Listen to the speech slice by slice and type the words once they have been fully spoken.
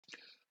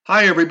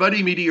Hi,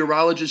 everybody.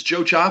 Meteorologist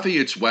Joe Cioffi.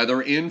 It's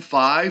weather in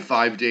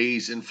 5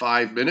 days in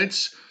 5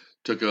 minutes.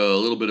 Took a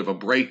little bit of a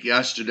break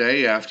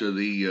yesterday after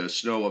the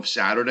snow of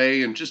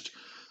Saturday, and just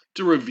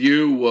to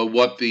review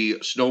what the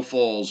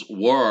snowfalls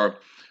were,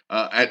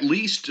 at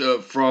least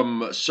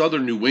from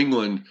southern New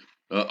England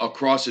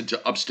across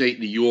into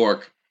upstate New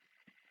York.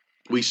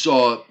 We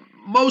saw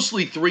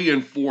mostly 3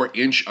 and 4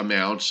 inch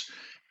amounts.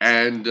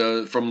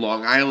 And from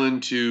Long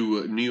Island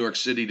to New York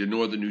City to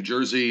northern New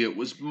Jersey, it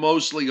was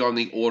mostly on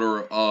the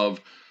order of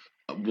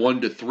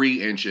 1 to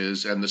 3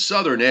 inches. And the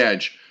southern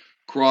edge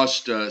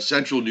crossed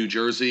central New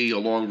Jersey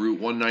along Route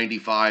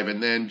 195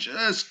 and then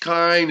just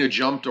kind of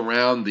jumped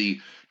around the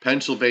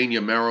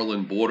Pennsylvania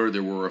Maryland border.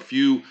 There were a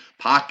few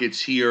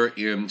pockets here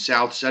in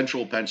south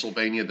central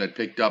Pennsylvania that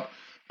picked up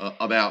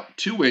about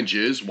 2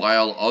 inches,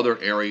 while other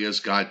areas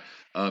got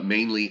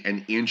mainly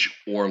an inch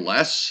or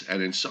less,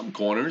 and in some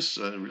corners,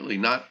 really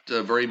not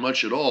very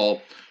much at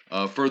all.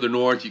 Further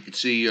north, you could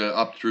see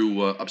up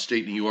through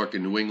upstate New York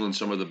and New England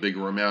some of the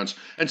bigger amounts,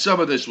 and some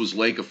of this was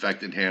lake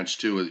effect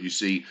enhanced too, that you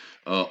see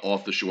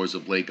off the shores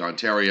of Lake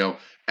Ontario.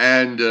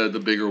 And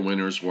the bigger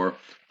winners were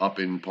up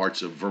in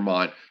parts of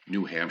Vermont,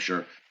 New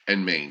Hampshire,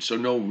 and Maine. So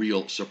no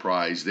real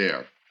surprise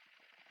there.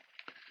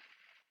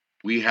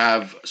 We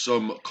have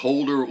some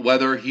colder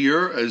weather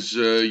here, as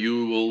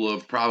you will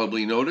have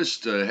probably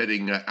noticed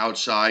heading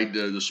outside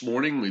this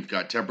morning. We've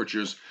got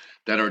temperatures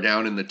that are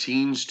down in the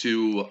teens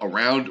to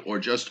around or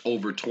just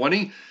over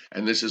 20,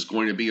 and this is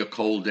going to be a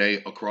cold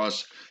day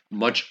across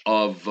much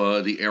of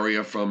the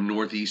area from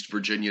northeast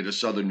Virginia to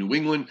southern New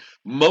England.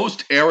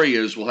 Most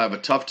areas will have a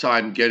tough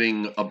time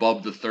getting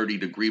above the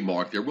 30-degree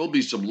mark. There will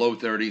be some low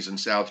 30s in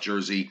South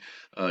Jersey,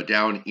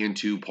 down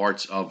into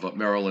parts of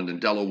Maryland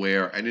and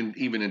Delaware, and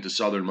even into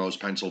southernmost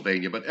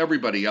Pennsylvania. But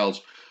everybody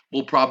else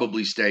will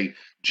probably stay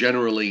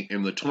generally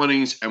in the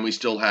 20s, and we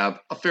still have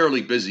a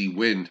fairly busy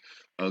wind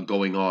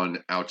going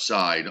on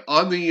outside.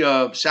 On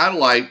the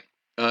satellite,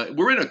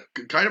 we're in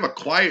a kind of a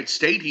quiet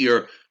state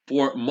here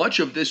for much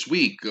of this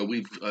week.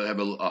 We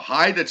have a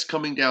high that's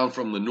coming down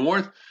from the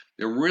north.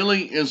 There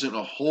really isn't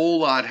a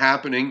whole lot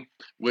happening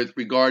with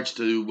regards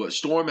to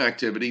storm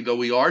activity, though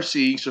we are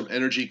seeing some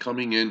energy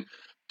coming in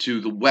to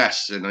the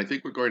west, and I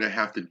think we're going to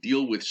have to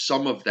deal with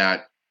some of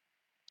that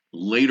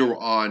later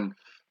on,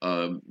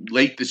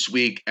 late this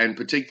week, and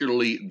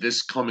particularly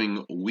this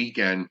coming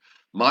weekend.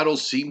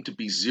 Models seem to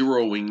be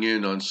zeroing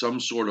in on some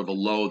sort of a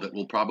low that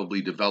will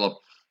probably develop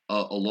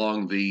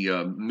along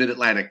the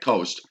mid-Atlantic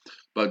coast.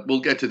 But we'll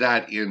get to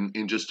that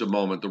in just a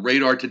moment. The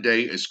radar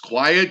today is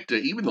quiet.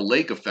 Even the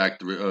lake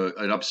effect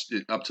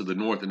up to the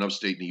north in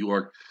upstate New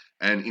York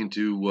and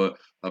into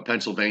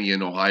Pennsylvania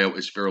and Ohio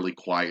is fairly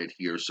quiet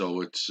here.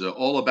 So it's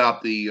all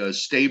about the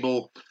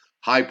stable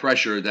high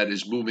pressure that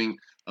is moving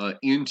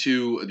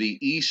into the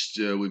east.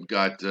 We've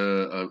got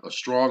a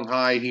strong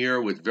high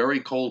here with very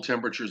cold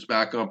temperatures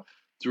back up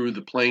through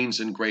the plains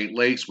and Great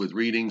Lakes, with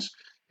readings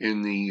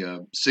in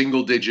the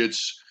single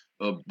digits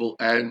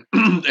and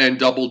and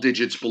double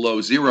digits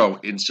below zero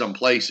in some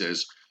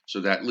places. So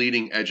that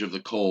leading edge of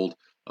the cold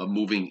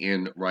moving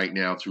in right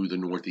now through the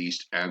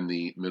Northeast and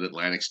the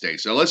Mid-Atlantic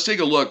states. Now let's take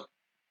a look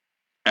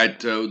at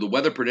the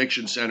Weather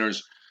Prediction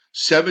Center's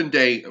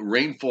 7-day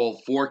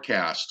rainfall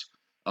forecast.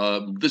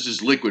 This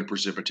is liquid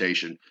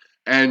precipitation.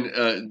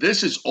 And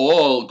this is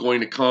all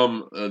going to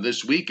come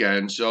this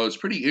weekend. So it's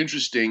pretty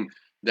interesting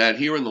that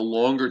here in the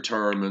longer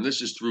term, and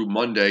this is through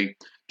Monday,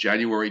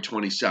 January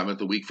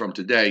 27th, a week from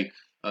today,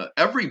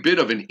 every bit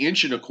of an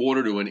inch and a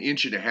quarter to an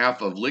inch and a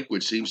half of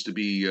liquid seems to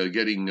be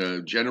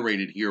getting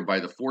generated here by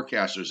the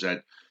forecasters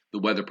at the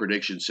Weather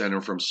Prediction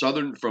Center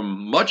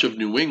from much of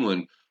New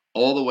England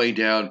all the way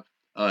down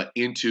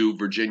into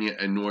Virginia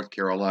and North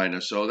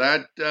Carolina. So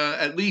that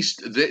at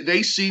least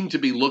they seem to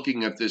be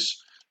looking at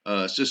this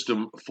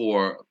system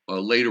for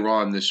later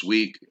on this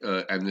week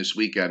and this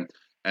weekend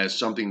as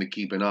something to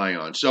keep an eye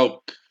on.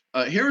 So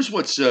here's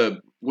what's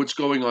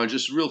going on.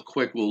 Just real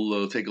quick,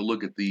 we'll take a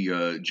look at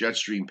the jet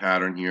stream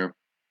pattern here.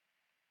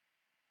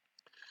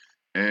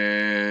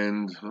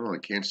 And I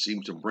can't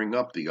seem to bring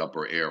up the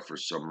upper air for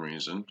some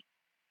reason.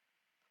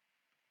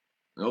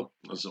 Nope,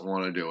 doesn't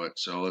want to do it.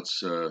 So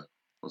let's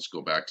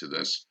go back to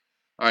this.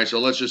 All right, so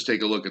let's just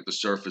take a look at the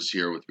surface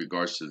here with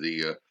regards to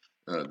the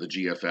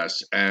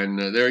GFS. And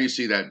there you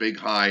see that big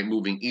high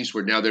moving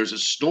eastward. Now there's a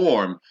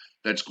storm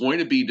that's going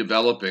to be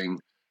developing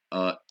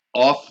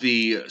off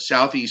the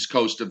southeast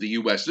coast of the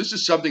U.S. This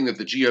is something that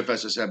the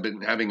GFS have been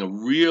having a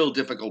real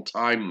difficult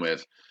time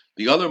with.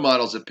 The other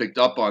models have picked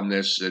up on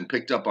this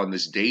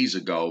days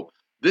ago.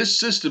 This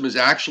system is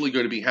actually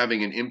going to be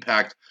having an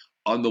impact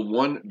on the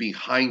one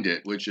behind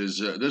it, which is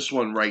this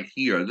one right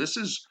here. This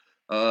is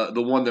the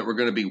one that we're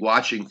going to be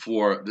watching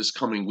for this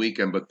coming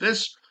weekend. But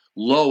this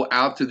low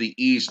out to the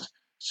east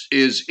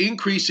is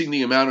increasing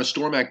the amount of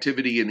storm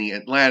activity in the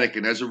Atlantic,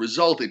 and as a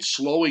result, it's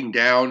slowing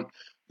down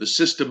the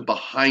system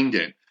behind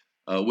it,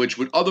 which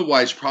would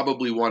otherwise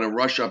probably want to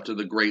rush up to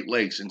the Great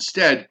Lakes.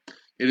 Instead,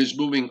 it is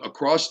moving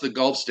across the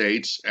Gulf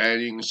states, and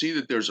you can see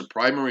that there's a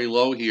primary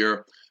low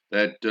here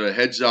that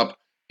heads up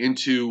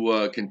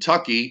into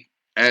Kentucky,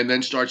 and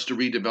then starts to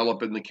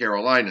redevelop in the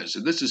Carolinas.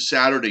 And this is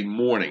Saturday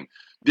morning.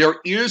 There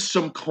is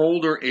some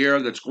colder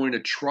air that's going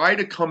to try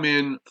to come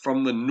in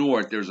from the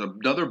north. There's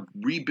another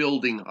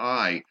rebuilding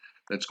high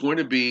that's going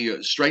to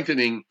be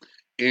strengthening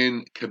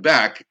in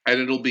Quebec, and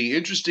it'll be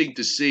interesting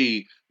to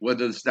see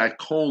whether that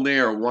cold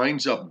air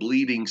winds up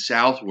bleeding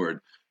southward.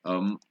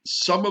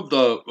 Some of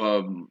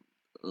the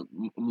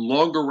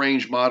longer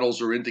range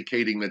models are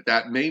indicating that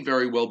that may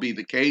very well be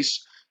the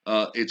case.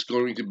 It's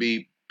going to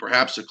be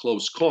perhaps a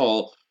close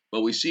call,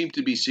 but we seem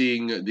to be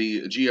seeing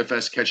the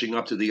GFS catching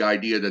up to the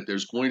idea that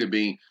there's going to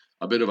be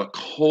a bit of a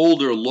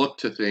colder look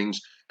to things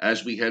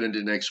as we head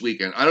into next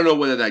weekend. I don't know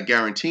whether that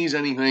guarantees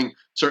anything,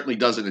 certainly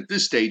doesn't at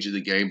this stage of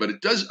the game, but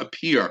it does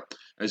appear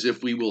as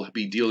if we will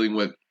be dealing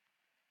with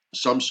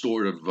some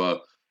sort of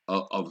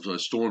a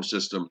storm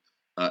system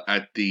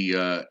at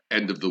the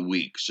end of the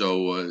week.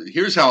 So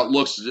here's how it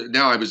looks.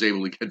 Now I was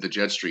able to get the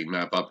jet stream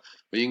map up,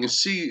 but you can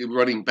see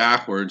running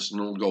backwards, and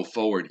we'll go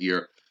forward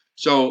here.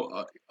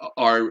 So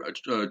our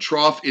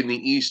trough in the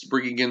east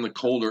bringing in the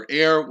colder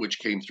air, which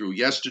came through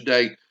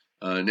yesterday.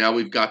 Now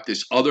we've got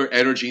this other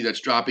energy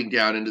that's dropping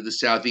down into the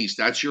southeast.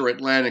 That's your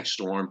Atlantic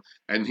storm.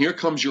 And here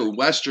comes your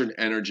western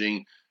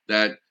energy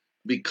that,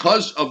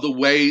 because of the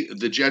way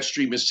the jet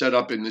stream is set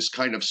up in this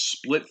kind of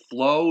split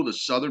flow, the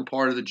southern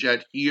part of the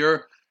jet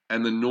here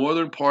and the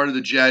northern part of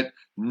the jet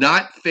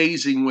not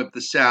phasing with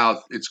the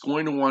south, it's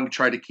going to want to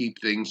try to keep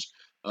things,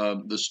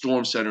 the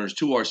storm centers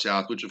to our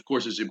south, which of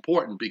course is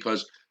important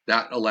because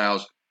that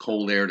allows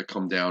cold air to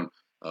come down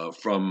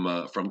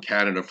from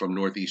Canada, from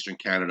northeastern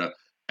Canada,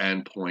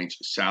 and point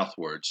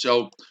southward.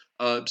 So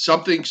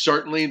something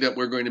certainly that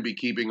we're going to be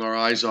keeping our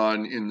eyes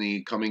on in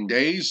the coming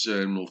days,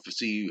 and we'll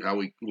see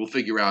how we'll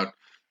figure out,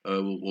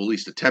 we'll at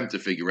least attempt to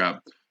figure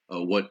out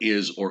what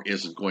is or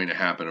isn't going to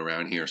happen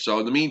around here. So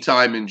in the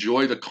meantime,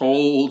 enjoy the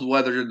cold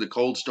weather, the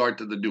cold start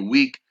to the new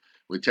week,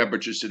 with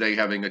temperatures today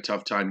having a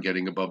tough time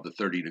getting above the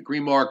 30-degree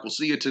mark. We'll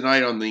see you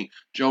tonight on the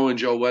Joe and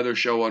Joe Weather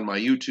Show on my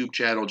YouTube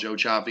channel, Joe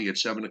Cioffi, at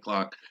 7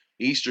 o'clock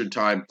Eastern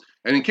Time.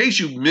 And in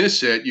case you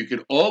miss it, you can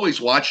always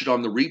watch it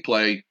on the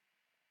replay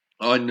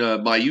on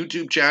my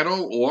YouTube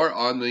channel or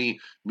on the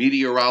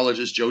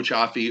meteorologist Joe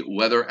Cioffi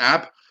weather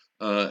app.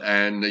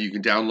 And you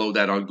can download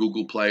that on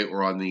Google Play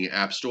or on the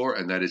App Store,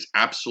 and that is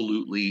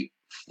absolutely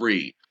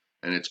free.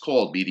 And it's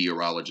called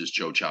Meteorologist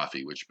Joe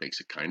Cioffi, which makes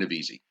it kind of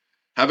easy.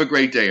 Have a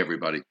great day,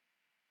 everybody.